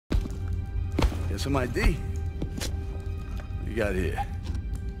Get some ID. What you got here?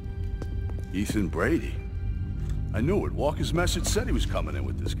 Ethan Brady. I knew it. Walker's message said he was coming in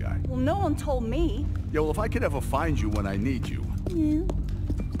with this guy. Well, no one told me. Yeah, well, if I could ever find you when I need you. Yeah.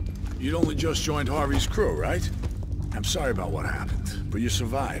 You'd only just joined Harvey's crew, right? I'm sorry about what happened, but you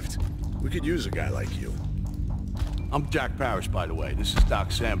survived. We could use a guy like you. I'm Jack Parrish, by the way. This is Doc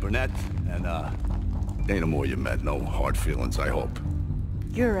Sam Burnett, and, Dana Moore you met. No hard feelings, I hope.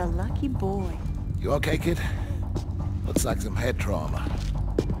 You're a lucky boy. You okay, kid? Looks like some head trauma.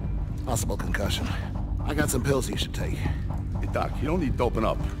 Possible concussion. I got some pills you should take. Hey, Doc, you don't need doping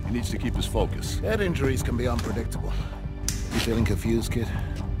up. He needs to keep his focus. Head injuries can be unpredictable. You feeling confused, kid?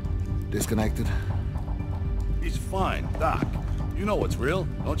 Disconnected? He's fine, Doc. You know what's real,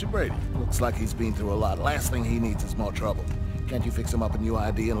 don't you, Brady? Looks like he's been through a lot. Last thing he needs is more trouble. Can't you fix him up a new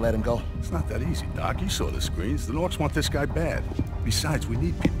ID and let him go? It's not that easy, Doc. You saw the screens. The Norks want this guy bad. Besides, we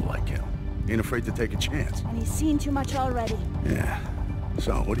need people like him. Ain't afraid to take a chance. And he's seen too much already. Yeah.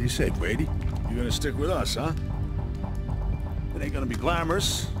 So, what do you say, Brady? You gonna stick with us, huh? It ain't gonna be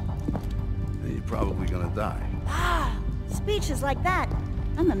glamorous. And you're probably gonna die. Ah, speeches like that.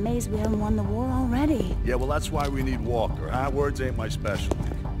 I'm amazed we haven't won the war already. Yeah, well, that's why we need Walker, huh? Words ain't my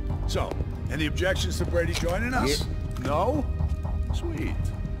specialty. So, any objections to Brady joining us? Yeah. No? Sweet.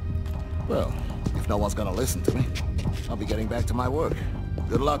 Well, if no one's gonna listen to me, I'll be getting back to my work.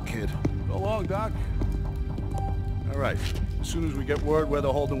 Good luck, kid. Go long, Doc. All right. As soon as we get word where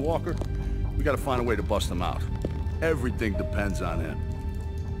they're holding Walker, we gotta find a way to bust him out. Everything depends on him.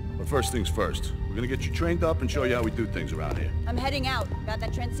 But first things first, we're gonna get you trained up and show you how we do things around here. I'm heading out. Got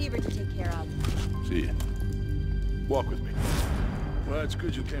that transceiver to take care of. See ya. Walk with me. Well, it's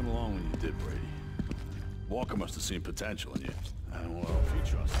good you came along when you did, Brady. Walker must have seen potential in you. I don't know if you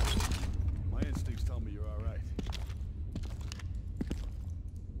trust us. My instincts tell me you're all right.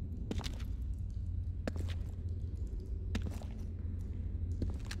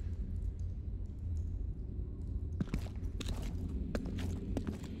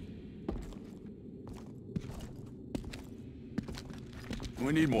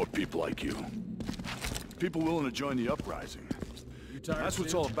 We need more people like you. People willing to join the uprising. That's what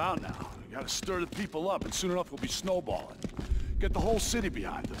it's all about now. We gotta stir the people up, and soon enough we'll be snowballing. Get the whole city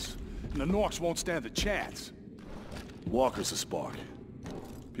behind us, and the Norks won't stand a chance. Walker's the spark.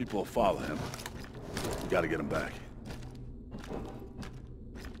 People will follow him. We gotta get him back.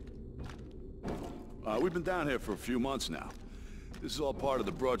 We've been down here for a few months now. This is all part of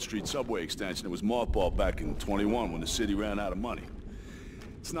the Broad Street subway extension that was mothballed back in 21 when the city ran out of money.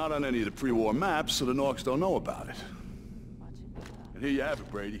 It's not on any of the pre-war maps, so the Norks don't know about it. And here you have it,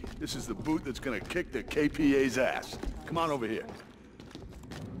 Brady. This is the boot that's gonna kick the KPA's ass. Come on over here.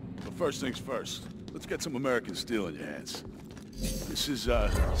 But first things first, let's get some American steel in your hands. This is,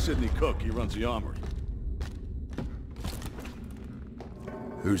 Sidney Cook. He runs the armory.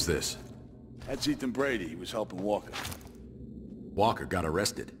 Who's this? That's Ethan Brady. He was helping Walker. Walker got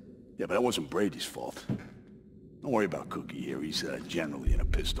arrested. Yeah, but that wasn't Brady's fault. Don't worry about Cookie here. He's generally in a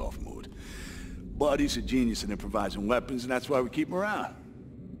pissed-off mood. But he's a genius at improvising weapons, and that's why we keep him around.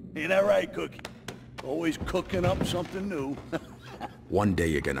 Ain't that right, Cookie? Always cooking up something new. One day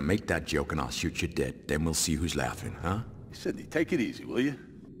you're gonna make that joke and I'll shoot you dead. Then we'll see who's laughing, huh? Sidney, take it easy, will you?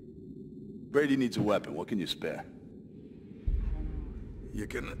 Brady needs a weapon. What can you spare? You're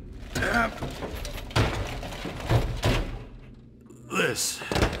gonna have this.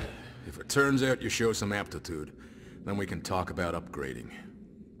 If it turns out you show some aptitude, then we can talk about upgrading.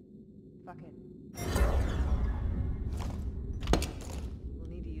 Fuck it. We'll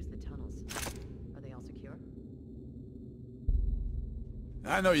need to use the tunnels. Are they all secure?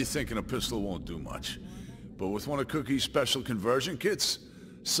 I know you're thinking a pistol won't do much, but with one of Cookie's special conversion kits,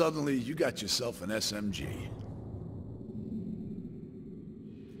 suddenly you got yourself an SMG.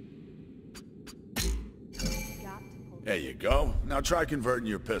 There you go. Now try converting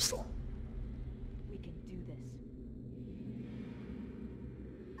your pistol. We can do this.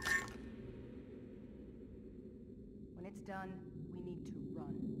 When it's done, we need to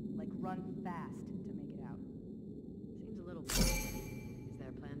run. Like, run fast to make it out. Seems a little... Is there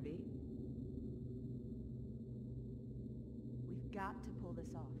a plan B? We've got to pull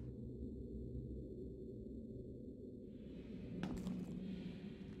this off.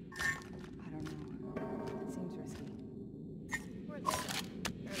 I don't know. It seems risky.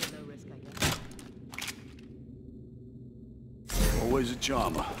 Fairly low risk, I guess. Always a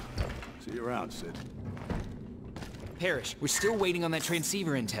charmer. See you around, Sid. Parrish, we're still waiting on that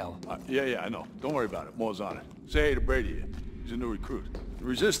transceiver intel. Yeah, I know. Don't worry about it. Moore's on it. Say hey to Brady here. He's a new recruit. The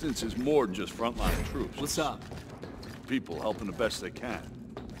Resistance is more than just frontline troops. What's up? People helping the best they can.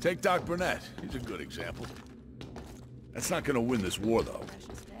 Take Doc Burnett. He's a good example. That's not gonna win this war, though.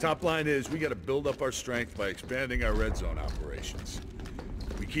 Top line is, we gotta build up our strength by expanding our red zone operations.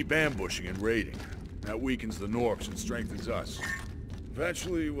 We keep ambushing and raiding. That weakens the Norks and strengthens us.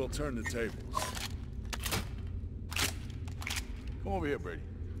 Eventually, we'll turn the tables. Come over here, Brady.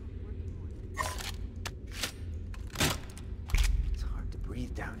 It's hard to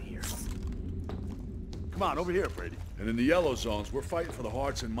breathe down here. Come on, over here, Brady. And in the yellow zones, we're fighting for the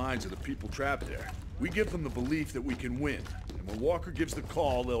hearts and minds of the people trapped there. We give them the belief that we can win. And when Walker gives the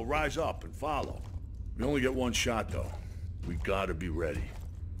call, they'll rise up and follow. We only get one shot, though. We gotta be ready.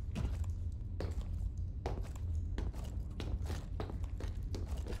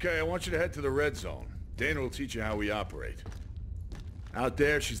 Okay, I want you to head to the red zone. Dana will teach you how we operate. Out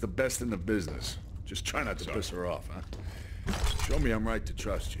there, she's the best in the business. Just try not to piss her off, huh? Show me I'm right to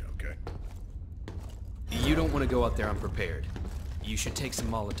trust you, okay? You don't want to go out there unprepared. You should take some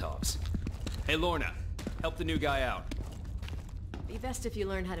Molotovs. Hey, Lorna, help the new guy out. Be best if you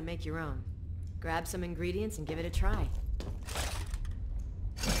learn how to make your own. Grab some ingredients and give it a try.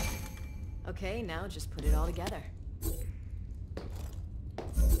 Okay, now just put it all together.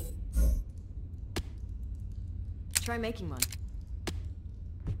 Try making one.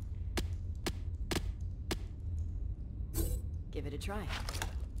 Give it a try.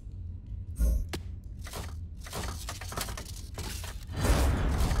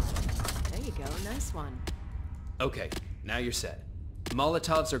 There you go, nice one. Okay, now you're set.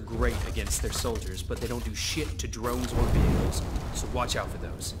 Molotovs are great against their soldiers, but they don't do shit to drones or vehicles, so watch out for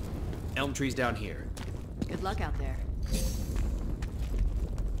those. Elm tree's down here. Good luck out there.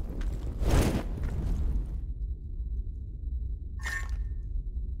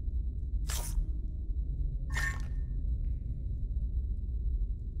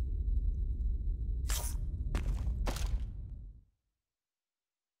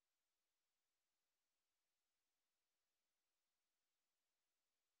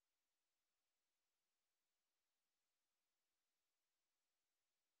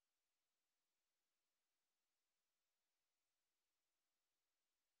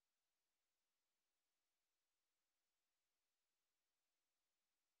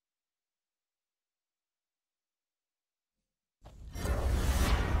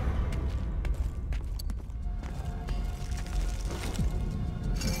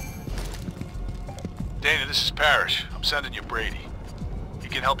 Dana, this is Parrish. I'm sending you Brady. He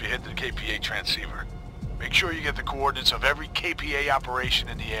can help you hit the KPA transceiver. Make sure you get the coordinates of every KPA operation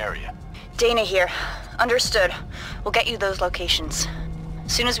in the area. Dana here. Understood. We'll get you those locations.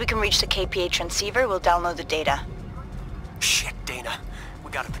 As soon as we can reach the KPA transceiver, we'll download the data. Shit, Dana.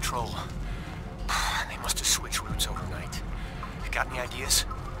 We got a patrol. They must have switched routes overnight. You got any ideas?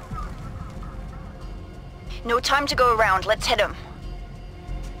 No time to go around. Let's hit them.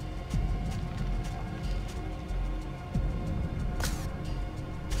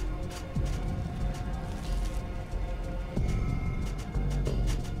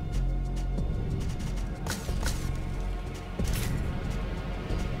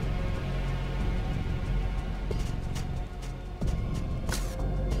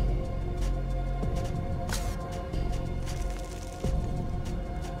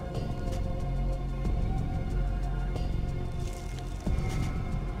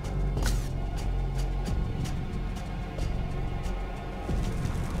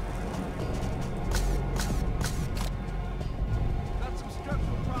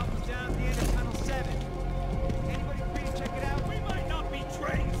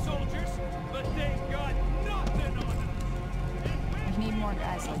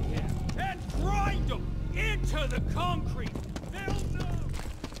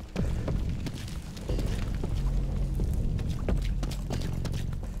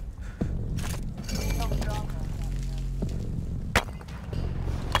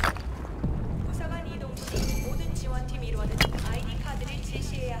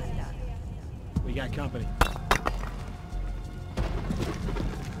 We got company.